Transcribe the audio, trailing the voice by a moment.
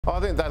I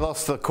think they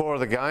lost the core of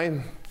the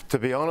game, to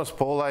be honest,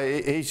 Paul. Tommy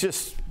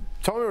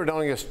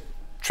Raudonikis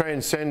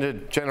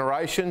transcended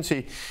generations.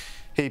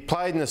 He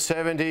played in the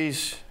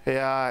 70s.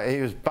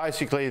 He was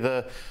basically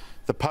the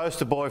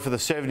poster boy for the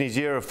 70s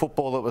era of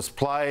football that was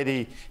played.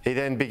 He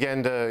then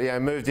began to,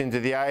 moved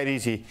into the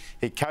 80s.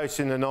 He coached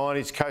in the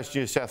 90s, coached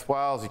New South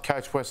Wales. He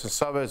coached Western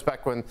Suburbs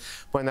back when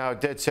they were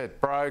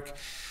deadset broke.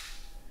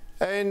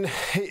 And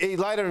he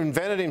later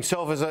invented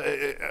himself as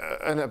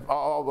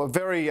a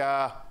very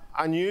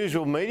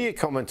unusual media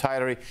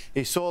commentator.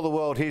 He saw the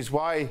world his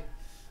way,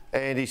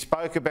 and he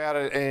spoke about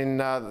it in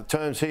the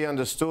terms he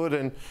understood.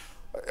 And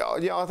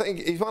I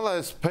think he's one of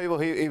those people.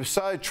 He was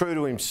so true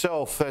to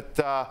himself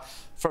that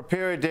for a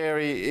period there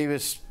he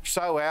was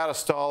so out of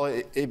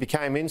style he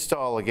became in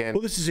style again.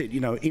 Well, this is it.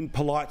 In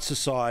polite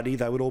society,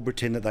 they would all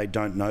pretend that they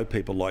don't know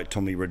people like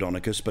Tommy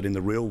Raudonikis, but in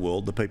the real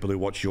world, the people who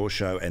watch your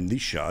show and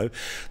this show,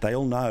 they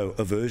all know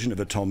a version of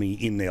a Tommy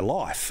in their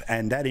life,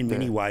 and that in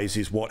many ways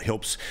is what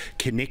helps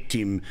connect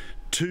him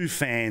to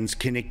fans,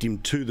 connect him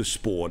to the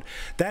sport.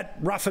 That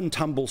rough and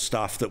tumble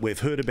stuff that we've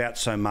heard about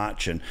so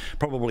much, and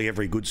probably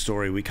every good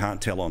story we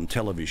can't tell on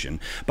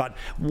television, but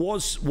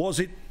was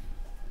it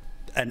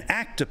an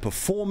act, a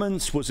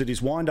performance? Was it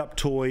his wind-up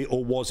toy,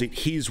 or was it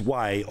his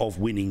way of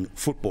winning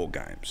football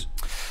games?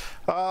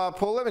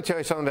 Paul, let me tell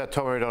you something about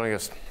Tommy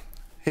Raudonikis.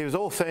 He was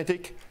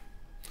authentic,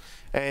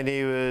 and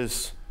he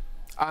was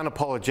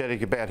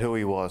unapologetic about who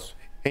he was.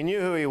 He knew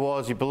who he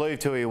was, he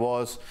believed who he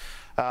was,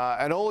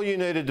 and all you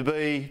needed to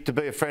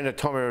be a friend of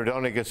Tommy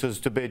Raudonikis is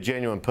to be a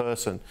genuine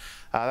person.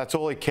 That's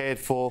all he cared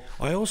for.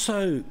 I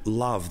also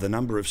love the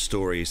number of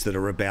stories that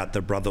are about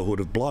the brotherhood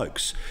of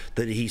blokes,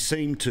 that he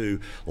seemed to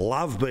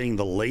love being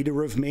the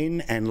leader of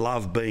men and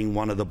love being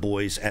one of the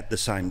boys at the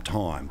same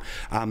time.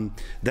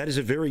 That is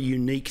a very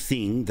unique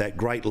thing that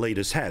great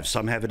leaders have.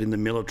 Some have it in the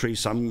military,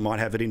 some might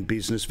have it in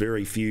business,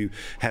 very few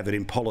have it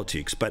in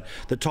politics. But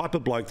the type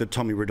of bloke that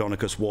Tommy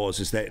Raudonikis was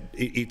is that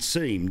it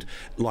seemed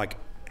like,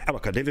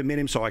 look, I never met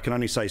him, so I can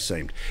only say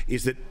seemed,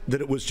 is that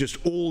it was just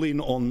all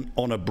in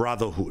on a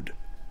brotherhood.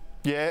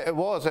 Yeah, it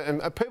was, and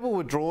people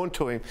were drawn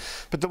to him.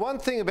 But the one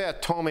thing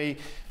about Tommy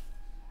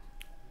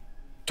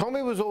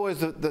was always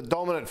the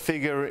dominant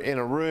figure in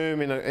a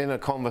room, in a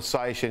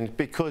conversation,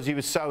 because he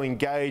was so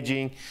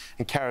engaging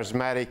and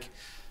charismatic.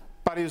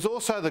 But he was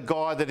also the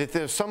guy that if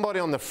there was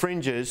somebody on the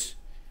fringes,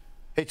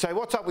 he'd say,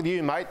 "What's up with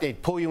you, mate?" And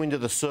he'd pull you into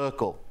the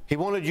circle. He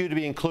wanted you to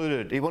be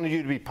included. He wanted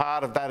you to be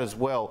part of that as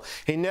well.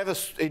 He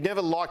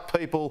never liked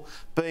people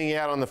being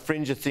out on the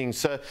fringe of things.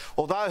 So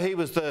although he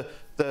was the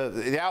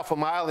alpha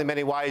male in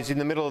many ways in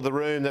the middle of the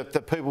room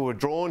that people were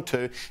drawn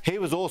to, he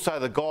was also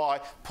the guy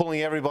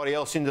pulling everybody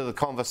else into the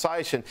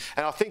conversation.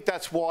 And I think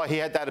that's why he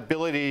had that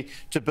ability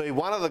to be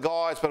one of the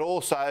guys, but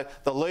also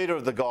the leader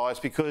of the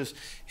guys, because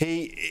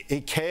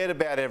he cared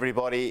about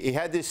everybody. He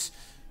had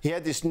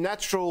this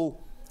natural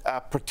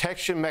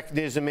protection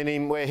mechanism in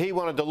him where he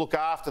wanted to look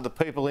after the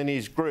people in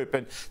his group,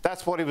 and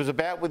that's what he was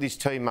about with his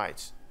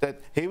teammates,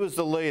 that he was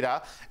the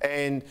leader.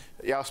 And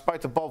I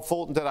spoke to Bob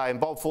Fulton today, and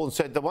Bob Fulton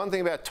said the one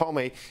thing about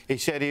Tommy, he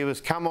said he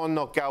was come on,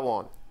 not go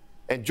on.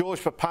 And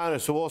George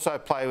Paponis, who also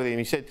played with him,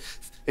 he said,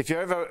 if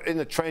you're ever in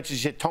the trenches,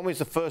 he said, Tommy's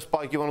the first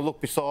bloke you want to look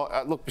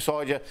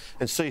beside you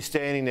and see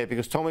standing there,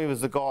 because Tommy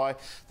was the guy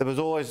that was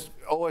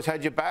always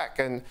had your back.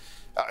 And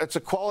it's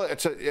a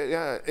quality.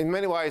 In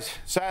many ways,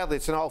 sadly,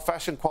 it's an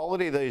old-fashioned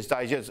quality these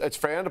days. It's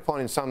frowned upon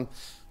in some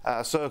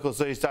circles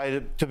these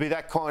days to be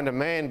that kind of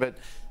man, but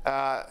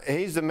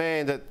he's the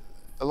man that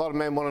a lot of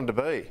men want him to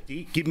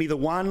be. Give me the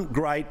one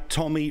great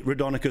Tommy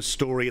Raudonikis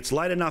story. It's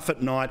late enough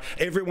at night.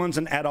 Everyone's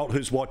an adult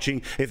who's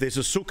watching. If there's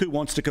a sook who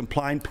wants to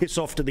complain, piss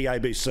off to the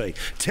ABC.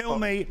 Tell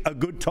me a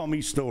good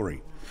Tommy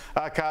story.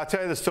 Okay, I'll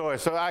tell you the story.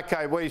 So,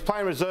 okay, well, he's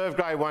playing reserve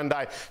grade one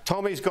day.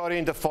 Tommy's got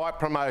into fight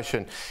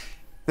promotion.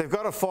 They've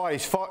got a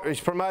fight. He's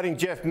promoting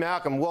Jeff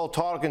Malcolm, world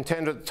title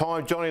contender at the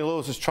time. Johnny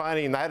Lewis was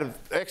training, and they had an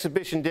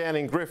exhibition down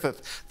in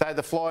Griffith. They had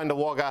to fly into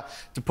Wagga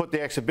to put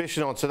the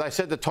exhibition on. So they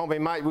said to Tommy,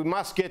 mate, we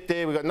must get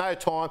there. We've got no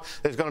time.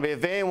 There's going to be a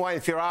van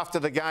waiting for you after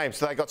the game.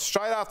 So they got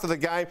straight after the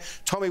game.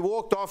 Tommy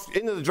walked off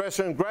into the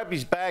dressing room, grabbed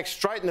his bag,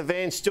 straight in the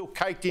van, still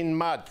caked in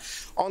mud.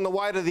 On the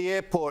way to the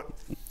airport,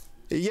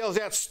 he yells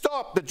out,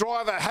 "Stop!" The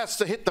driver has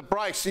to hit the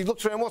brakes. He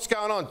looks around, what's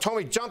going on?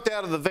 Tommy jumped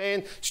out of the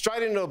van,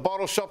 straight into a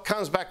bottle shop,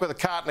 comes back with a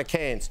carton of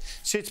cans,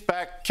 sits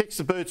back, kicks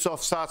the boots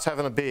off, starts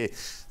having a beer.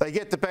 They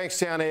get to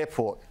Bankstown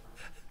Airport.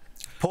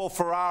 Paul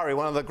Ferrari,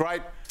 one of the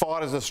great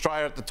fighters in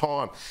Australia at the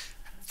time,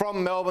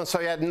 from Melbourne, so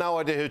he had no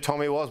idea who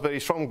Tommy was, but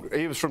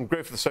he was from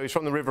Griffith, so he's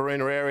from the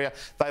Riverina area.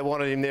 They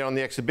wanted him there on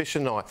the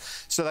exhibition night.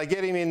 So they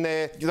get him in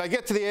there. They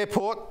get to the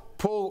airport.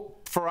 Paul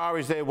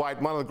Ferrari's there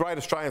waiting, one of the great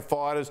Australian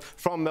fighters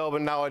from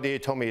Melbourne, no idea who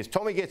Tommy is.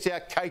 Tommy gets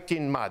out, caked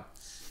in mud.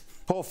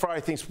 Paul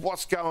Ferrari thinks,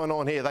 what's going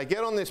on here? They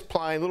get on this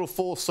plane, little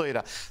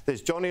four-seater.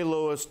 There's Johnny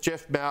Lewis,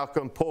 Jeff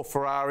Malcolm, Paul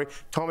Ferrari,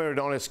 Tommy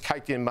Raudonikis,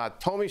 caked in mud.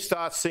 Tommy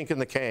starts sinking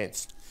the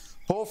cans.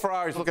 Paul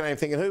Ferrari's looking at him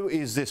thinking, who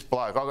is this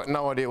bloke? I've got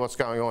no idea what's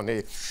going on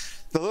here.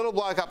 The little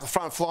bloke up the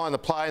front flying the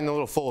plane, the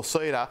little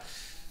four-seater,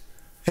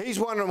 he's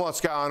wondering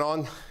what's going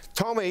on.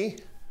 Tommy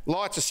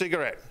lights a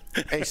cigarette.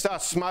 and he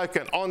starts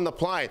smoking on the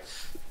plane.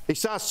 He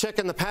starts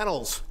checking the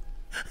panels.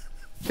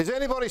 Is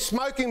anybody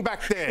smoking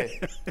back there?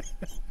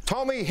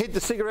 Tommy hid the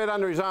cigarette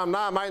under his arm.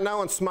 No, mate, no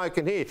one's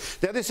smoking here.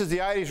 Now, this is the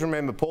 80s,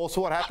 remember, Paul,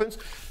 so what happens?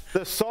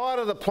 The side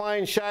of the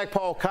plane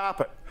shagpole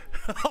carpet.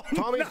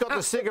 Tommy's got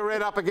the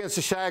cigarette up against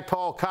the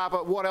shagpole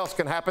carpet. What else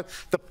can happen?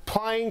 The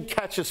plane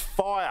catches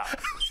fire.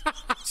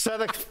 So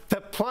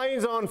the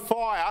plane's on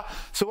fire.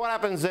 So what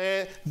happens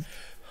there?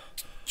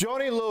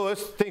 Johnny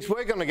Lewis thinks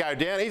we're going to go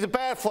down. He's a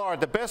bad flyer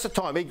at the best of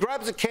time. He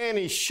grabs a can and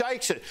he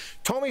shakes it.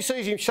 Tommy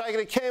sees him shaking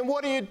a can.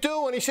 What are you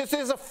doing? He says,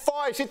 there's a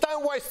fire. He said,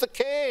 don't waste the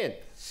can.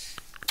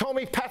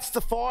 Tommy pats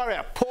the fire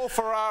out. Paul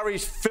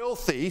Ferrari's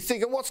filthy. He's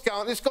thinking, what's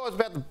going on? This guy's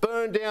about to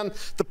burn down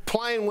the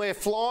plane we're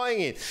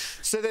flying in.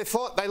 So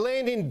they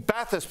land in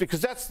Bathurst because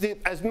that's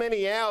as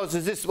many hours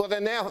as this, what they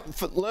now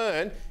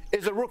learn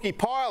is a rookie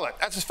pilot.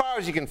 That's as far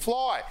as you can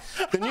fly.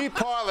 The new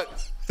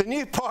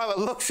pilot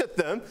looks at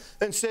them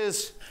and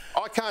says,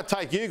 I can't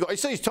take you guys.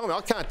 He sees Tommy,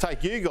 I can't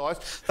take you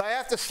guys. They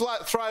have to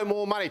throw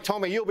more money.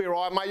 Tommy, you'll be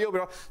right, mate, you'll be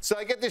right. So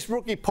they get this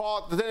rookie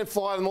pilot to then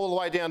fly them all the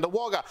way down to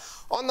Wagga.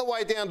 On the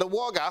way down to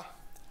Wagga,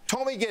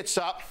 Tommy gets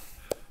up.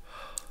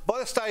 By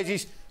the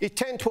stage, he's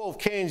 10, 12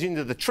 cans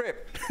into the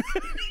trip.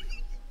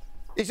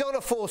 He's on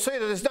a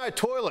four-seater, there's no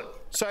toilet.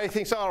 So he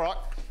thinks, all right.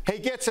 He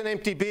gets an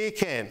empty beer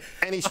can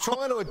and he's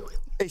trying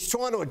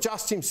to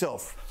adjust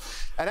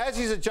himself. And as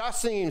he's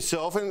adjusting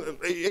himself, and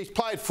he's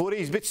played footy,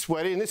 he's a bit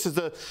sweaty, and this is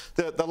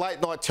the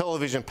late night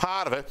television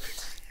part of it,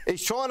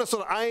 he's trying to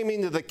sort of aim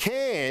into the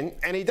can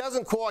and he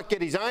doesn't quite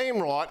get his aim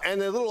right, and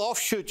the little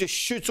offshoot just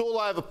shoots all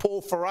over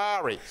Paul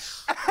Ferrari.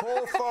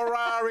 Paul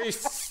Ferrari,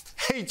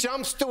 he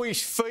jumps to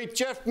his feet.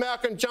 Jeff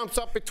Malcolm jumps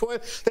up between.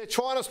 They're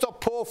trying to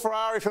stop Paul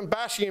Ferrari from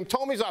bashing him.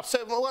 Tommy's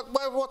upset.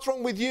 What's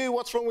wrong with you?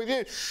 What's wrong with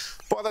you?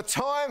 By the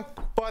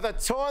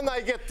time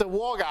they get to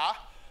Wagga,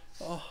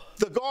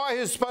 the guy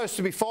who's supposed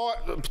to be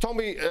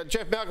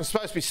Jeff Malcolm's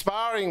supposed to be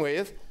sparring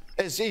with,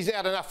 he's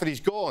out enough that he's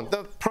gone.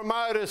 The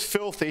promoter's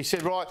filthy. He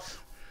said, right,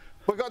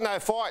 we've got no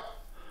fight.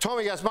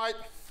 Tommy goes, mate,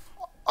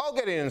 I'll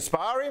get in and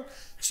spar him.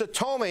 So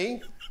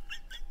Tommy,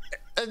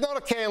 there's not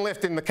a can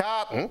left in the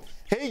carton.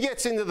 He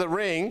gets into the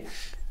ring.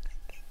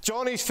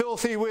 Johnny's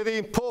filthy with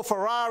him. Paul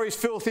Ferrari's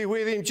filthy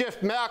with him.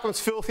 Jeff Malcolm's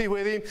filthy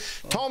with him.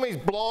 Tommy's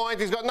blind.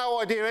 He's got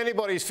no idea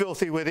anybody's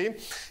filthy with him.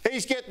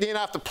 He's getting in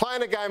after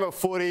playing a game of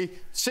footy,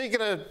 seeking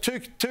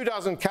two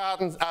dozen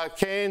cans,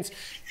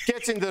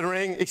 gets into the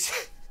ring.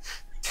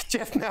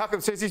 Jeff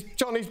Malcolm says,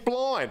 Johnny's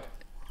blind.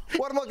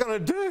 What am I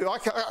going to do? I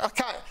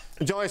can't.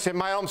 Johnny said,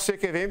 mate, I'm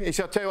sick of him. He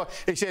said, I'll tell you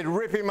what. He said,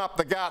 rip him up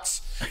the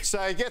guts. So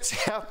he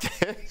gets out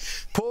there.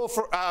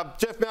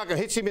 Jeff Malcolm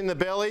hits him in the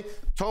belly.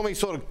 Tommy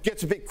sort of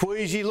gets a bit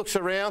queasy, looks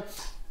around,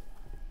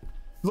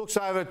 looks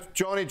over at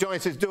Johnny. Johnny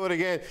says, do it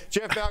again.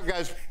 Jeff Malcolm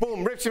goes,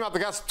 boom, rips him up the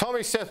guts.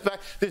 Tommy steps back.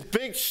 This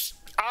big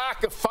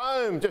arc of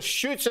foam just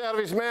shoots out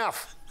of his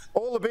mouth.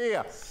 All the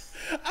beer.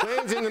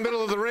 Lands in the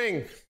middle of the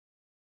ring.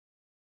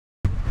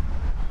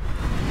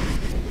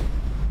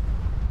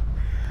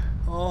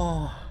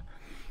 Oh,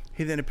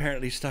 he then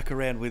apparently stuck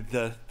around with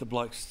the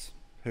blokes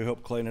who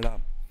helped clean it up.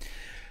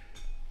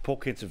 Paul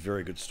Kent's a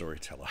very good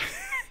storyteller.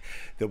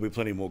 There'll be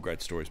plenty more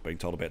great stories being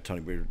told about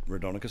Tommy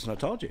Raudonikis, and I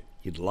told you,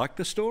 you'd like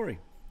the story.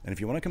 And if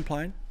you want to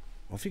complain,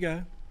 off you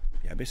go.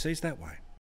 The ABC's that way.